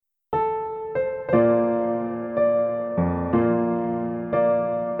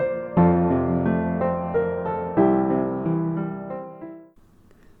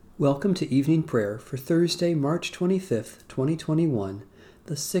Welcome to evening prayer for Thursday, March 25th, 2021,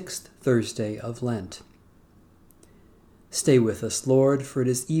 the sixth Thursday of Lent. Stay with us, Lord, for it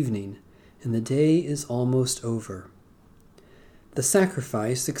is evening, and the day is almost over. The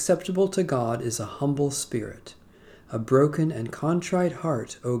sacrifice acceptable to God is a humble spirit. A broken and contrite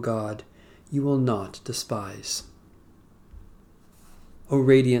heart, O God, you will not despise. O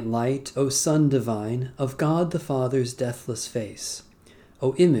radiant light, O Sun divine, of God the Father's deathless face,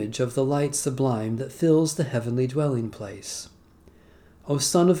 O image of the light sublime that fills the heavenly dwelling place. O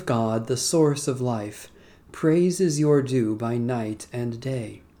Son of God, the source of life, praise is your due by night and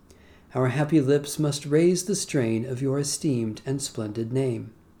day. Our happy lips must raise the strain of your esteemed and splendid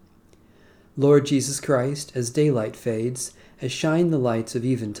name. Lord Jesus Christ, as daylight fades, as shine the lights of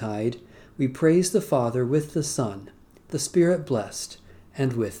eventide, we praise the Father with the Son, the Spirit blessed,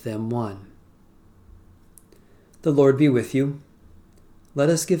 and with them one. The Lord be with you. Let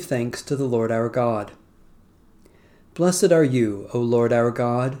us give thanks to the Lord our God. Blessed are you, O Lord our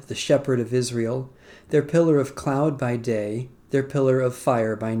God, the Shepherd of Israel, their pillar of cloud by day, their pillar of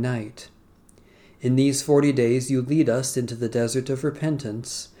fire by night. In these 40 days you lead us into the desert of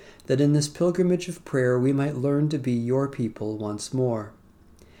repentance, that in this pilgrimage of prayer we might learn to be your people once more.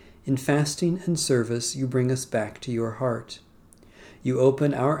 In fasting and service you bring us back to your heart. You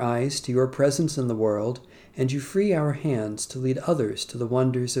open our eyes to your presence in the world, and you free our hands to lead others to the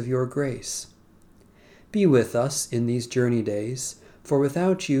wonders of your grace. Be with us in these journey days, for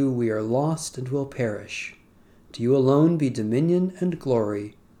without you we are lost and will perish. To you alone be dominion and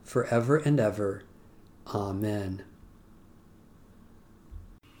glory, forever and ever. Amen.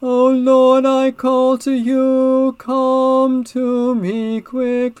 O Lord, I call to you, come to me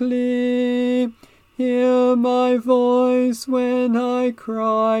quickly. Hear my voice when I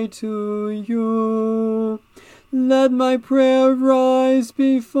cry to you. Let my prayer rise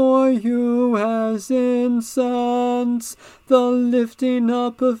before you as incense, the lifting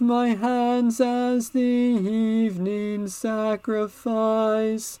up of my hands as the evening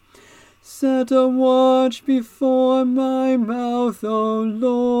sacrifice. Set a watch before my mouth, O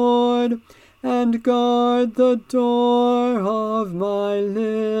Lord, and guard the door of my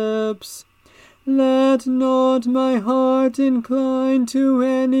lips. Let not my heart incline to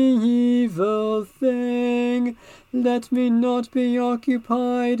any evil thing. Let me not be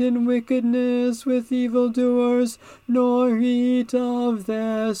occupied in wickedness with evildoers, nor eat of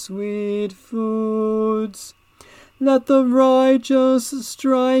their sweet foods. Let the righteous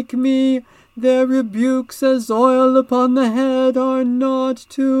strike me. Their rebukes as oil upon the head are not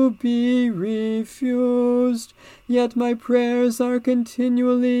to be refused. Yet my prayers are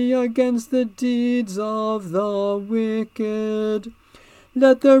continually against the deeds of the wicked.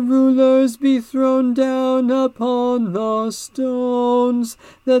 Let the rulers be thrown down upon the stones,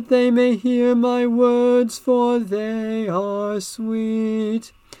 that they may hear my words, for they are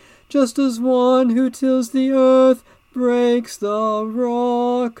sweet. Just as one who tills the earth breaks the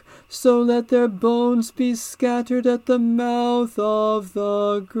rock, so let their bones be scattered at the mouth of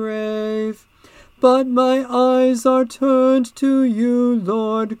the grave. But my eyes are turned to you,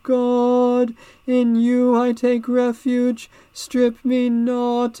 Lord God. In you I take refuge. Strip me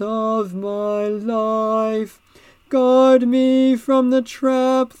not of my life. Guard me from the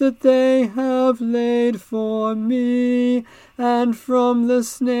trap that they have laid for me, and from the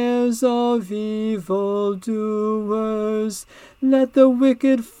snares of evildoers. Let the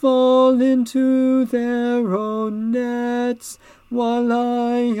wicked fall into their own nets, while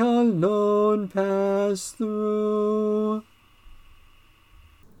I alone pass through.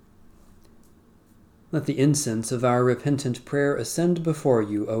 Let the incense of our repentant prayer ascend before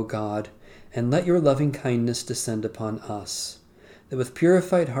you, O God, and let your loving kindness descend upon us, that with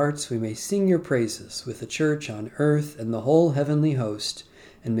purified hearts we may sing your praises with the church on earth and the whole heavenly host,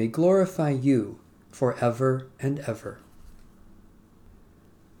 and may glorify you forever and ever.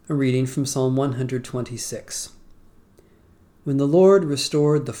 A reading from Psalm 126. When the Lord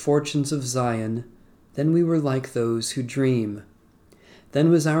restored the fortunes of Zion, then we were like those who dream. Then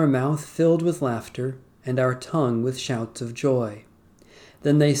was our mouth filled with laughter, and our tongue with shouts of joy.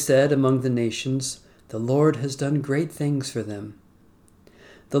 Then they said among the nations, the Lord has done great things for them.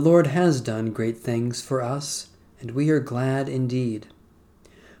 The Lord has done great things for us, and we are glad indeed.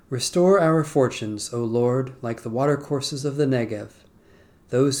 Restore our fortunes, O Lord, like the watercourses of the Negev.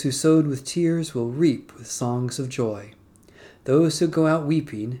 Those who sowed with tears will reap with songs of joy. Those who go out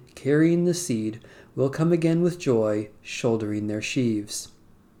weeping, carrying the seed, will come again with joy, shouldering their sheaves.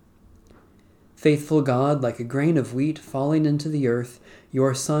 Faithful God, like a grain of wheat falling into the earth,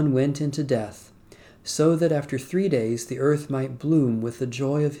 your Son went into death. so that after 3 days the earth might bloom with the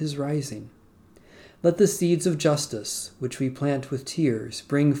joy of his rising. Let the seeds of justice, which we plant with tears,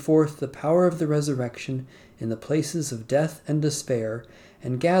 bring forth the power of the resurrection in the places of death and despair,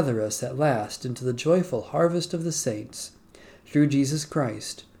 and gather us at last into the joyful harvest of the saints, through Jesus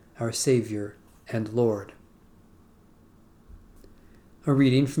Christ, our Savior and Lord. A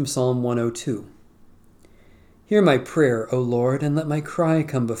reading from Psalm 102. Hear my prayer, O Lord, and let my cry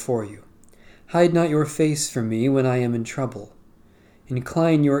come before you. Hide not your face from me when I am in trouble.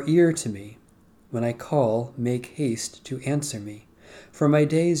 Incline your ear to me. When I call, make haste to answer me. For my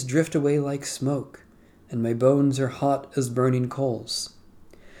days drift away like smoke, and my bones are hot as burning coals.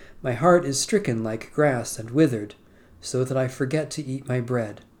 My heart is stricken like grass and withered, so that I forget to eat my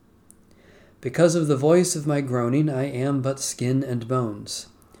bread. Because of the voice of my groaning, I am but skin and bones.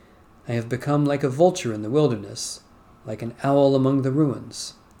 I have become like a vulture in the wilderness, like an owl among the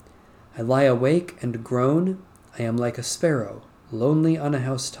ruins. I lie awake and groan. I am like a sparrow, lonely on a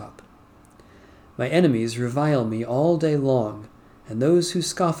housetop. My enemies revile me all day long, and those who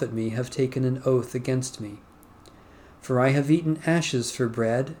scoff at me have taken an oath against me. For I have eaten ashes for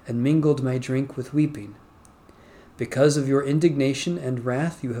bread, and mingled my drink with weeping. Because of your indignation and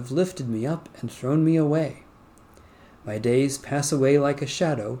wrath you have lifted me up and thrown me away. My days pass away like a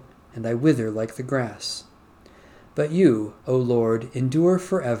shadow, and I wither like the grass. But you, O Lord, endure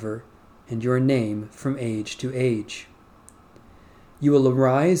forever, and your name from age to age. You will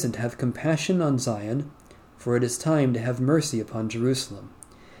arise and have compassion on Zion, for it is time to have mercy upon Jerusalem.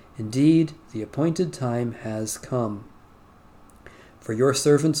 Indeed, the appointed time has come. For your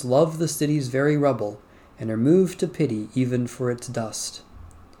servants love the city's very rubble, and are moved to pity even for its dust.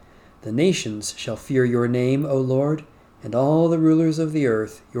 The nations shall fear your name, O Lord, and all the rulers of the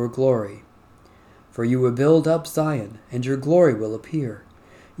earth your glory. For you will build up Zion, and your glory will appear.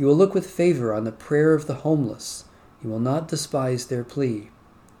 You will look with favor on the prayer of the homeless. You will not despise their plea.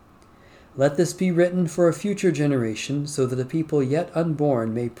 Let this be written for a future generation, so that a people yet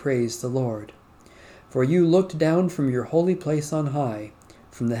unborn may praise the Lord. For you looked down from your holy place on high.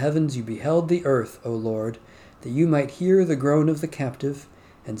 From the heavens you beheld the earth, O Lord, that you might hear the groan of the captive,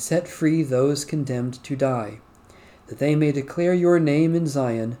 and set free those condemned to die, that they may declare your name in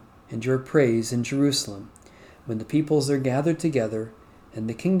Zion, and your praise in Jerusalem, when the peoples are gathered together, and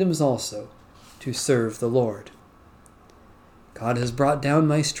the kingdoms also, to serve the Lord. God has brought down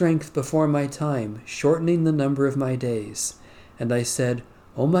my strength before my time, shortening the number of my days. And I said,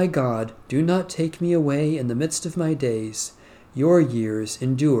 O my God, do not take me away in the midst of my days. Your years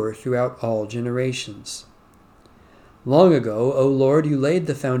endure throughout all generations. Long ago, O Lord, you laid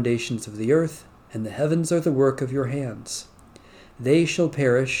the foundations of the earth, and the heavens are the work of your hands. They shall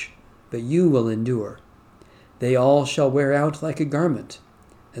perish, but you will endure. They all shall wear out like a garment.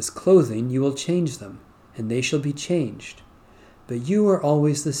 As clothing you will change them, and they shall be changed. But you are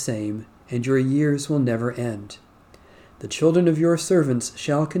always the same, and your years will never end. The children of your servants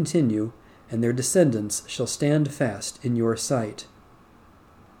shall continue, and their descendants shall stand fast in your sight.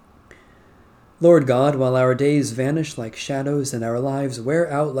 Lord God, while our days vanish like shadows and our lives wear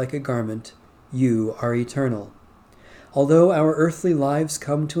out like a garment, you are eternal. Although our earthly lives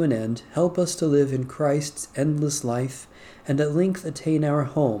come to an end, help us to live in Christ's endless life, and at length attain our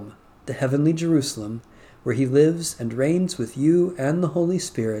home, the heavenly Jerusalem, where he lives and reigns with you and the Holy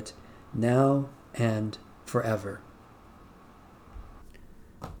Spirit, now and forever.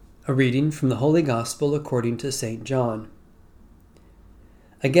 A reading from the Holy Gospel according to St. John.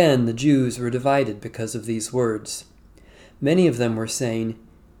 Again, the Jews were divided because of these words. Many of them were saying,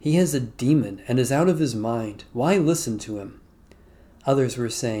 "He has a demon and is out of his mind. Why listen to him?" Others were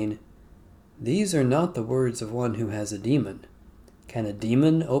saying, "These are not the words of one who has a demon. Can a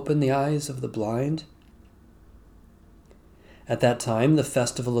demon open the eyes of the blind?" At that time, the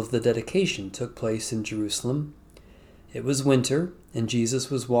festival of the dedication took place in Jerusalem. It was winter, and Jesus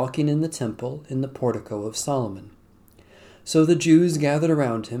was walking in the temple in the portico of Solomon. So the Jews gathered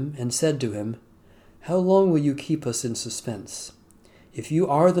around him and said to him, "How long will you keep us in suspense? If you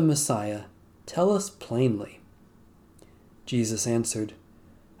are the Messiah, tell us plainly." Jesus answered,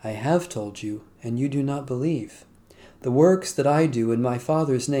 "I have told you, and you do not believe. The works that I do in my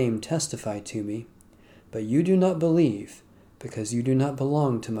Father's name testify to me, but you do not believe, because you do not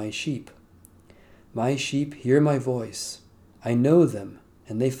belong to my sheep. My sheep hear my voice. I know them,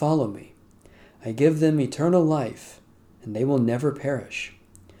 and they follow me. I give them eternal life, and they will never perish.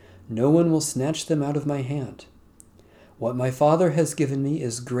 No one will snatch them out of my hand. What my Father has given me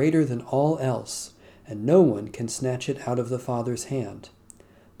is greater than all else, and no one can snatch it out of the Father's hand.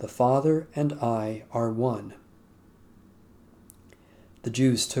 The Father and I are one." The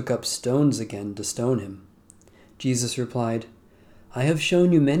Jews took up stones again to stone him. Jesus replied, I have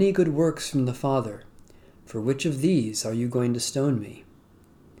shown you many good works from the Father. For which of these are you going to stone me?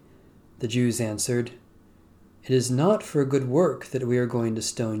 The Jews answered, It is not for a good work that we are going to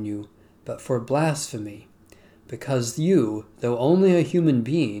stone you, but for blasphemy, because you, though only a human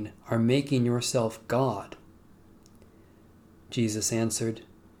being, are making yourself God. Jesus answered,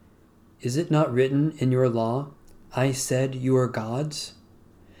 Is it not written in your law, I said you are gods?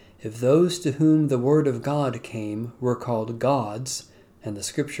 If those to whom the word of God came were called gods, and the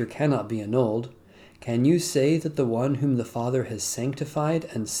scripture cannot be annulled, can you say that the one whom the Father has sanctified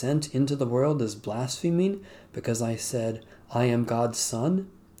and sent into the world is blaspheming, because I said, I am God's Son?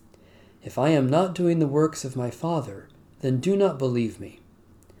 If I am not doing the works of my Father, then do not believe me.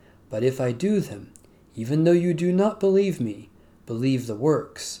 But if I do them, even though you do not believe me, believe the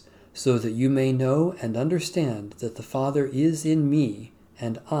works, so that you may know and understand that the Father is in me,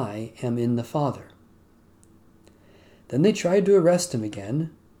 and I am in the Father. Then they tried to arrest him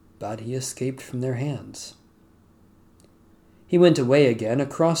again, but he escaped from their hands. He went away again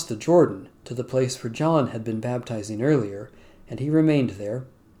across the Jordan to the place where John had been baptizing earlier, and he remained there.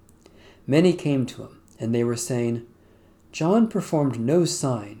 Many came to him, and they were saying, John performed no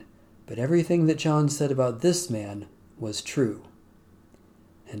sign, but everything that John said about this man was true.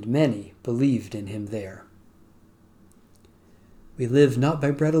 And many believed in him there. We live not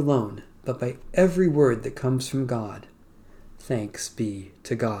by bread alone, but by every word that comes from God. Thanks be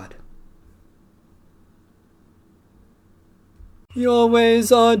to God. Your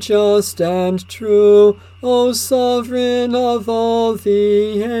ways are just and true, O Sovereign of all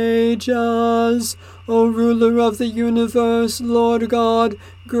the ages. O Ruler of the universe, Lord God,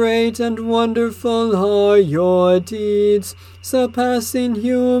 great and wonderful are your deeds, surpassing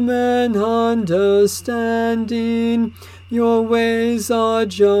human understanding. Your ways are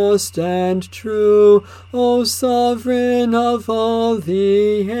just and true, O Sovereign of all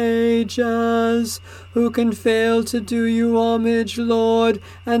the ages. Who can fail to do you homage, Lord,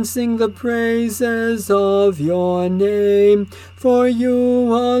 and sing the praises of your name? For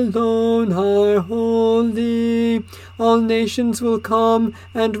you alone are holy. All nations will come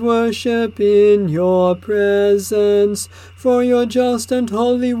and worship in your presence, for your just and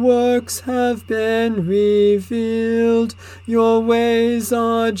holy works have been revealed. Your ways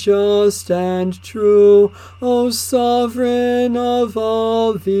are just and true, O Sovereign of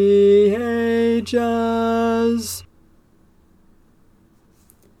all the ages.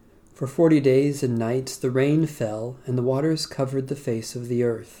 For 40 days and nights the rain fell, and the waters covered the face of the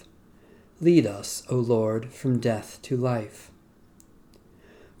earth. Lead us, O Lord, from death to life.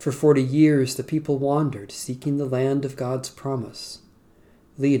 For 40 years the people wandered, seeking the land of God's promise.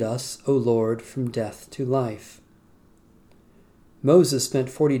 Lead us, O Lord, from death to life. Moses spent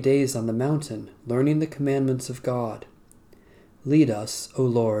 40 days on the mountain, learning the commandments of God. Lead us, O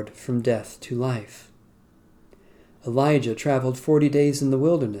Lord, from death to life. Elijah traveled 40 days in the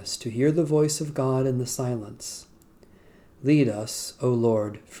wilderness to hear the voice of God in the silence. Lead us, O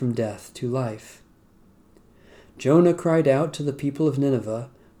Lord, from death to life. Jonah cried out to the people of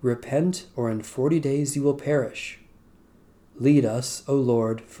Nineveh, Repent, or in 40 days you will perish. Lead us, O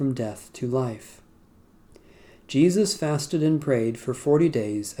Lord, from death to life. Jesus fasted and prayed for 40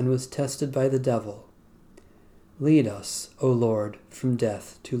 days and was tested by the devil. Lead us, O Lord, from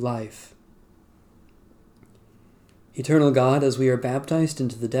death to life. Eternal God, as we are baptized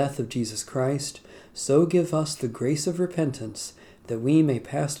into the death of Jesus Christ, so give us the grace of repentance, that we may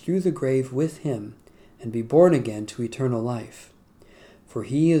pass through the grave with him and be born again to eternal life. For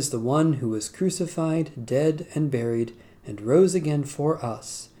he is the one who was crucified, dead, and buried, and rose again for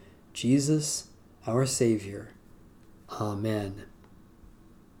us, Jesus, our Savior. Amen.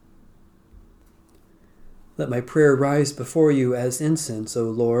 Let my prayer rise before you as incense, O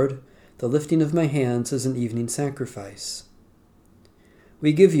Lord, the lifting of my hands as an evening sacrifice.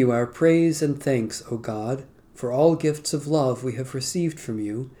 We give you our praise and thanks, O God, for all gifts of love we have received from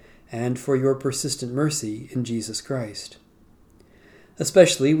you, and for your persistent mercy in Jesus Christ.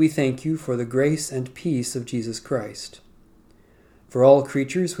 Especially we thank you for the grace and peace of Jesus Christ, for all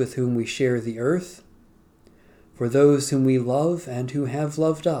creatures with whom we share the earth, for those whom we love and who have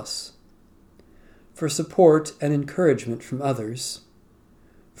loved us, for support and encouragement from others,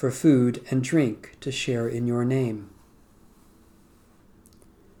 for food and drink to share in your name.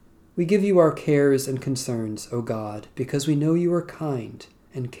 We give you our cares and concerns, O God, because we know you are kind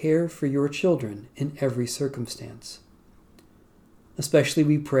and care for your children in every circumstance. Especially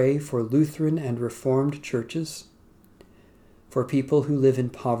we pray for Lutheran and Reformed churches, for people who live in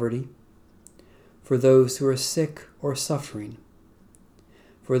poverty, for those who are sick or suffering,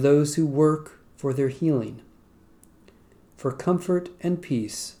 for those who work for their healing, for comfort and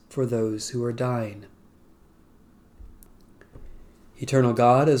peace for those who are dying. Eternal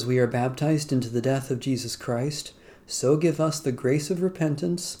God, as we are baptized into the death of Jesus Christ, so give us the grace of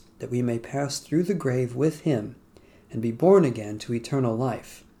repentance, that we may pass through the grave with him, and be born again to eternal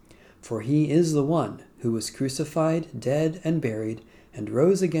life. For he is the one who was crucified, dead, and buried, and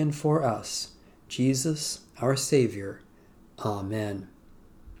rose again for us, Jesus, our Savior. Amen.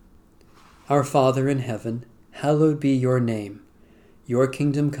 Our Father in heaven, hallowed be your name. Your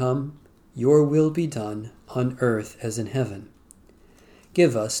kingdom come, your will be done, on earth as in heaven.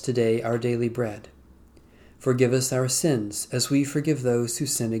 Give us today our daily bread. Forgive us our sins, as we forgive those who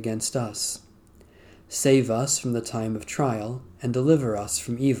sin against us. Save us from the time of trial, and deliver us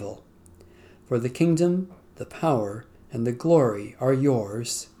from evil. For the kingdom, the power, and the glory are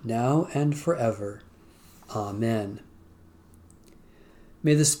yours, now and forever. Amen.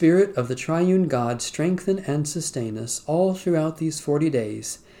 May the Spirit of the Triune God strengthen and sustain us all throughout these 40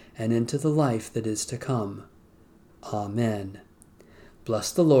 days, and into the life that is to come. Amen.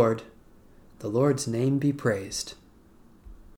 Bless the Lord. The Lord's name be praised.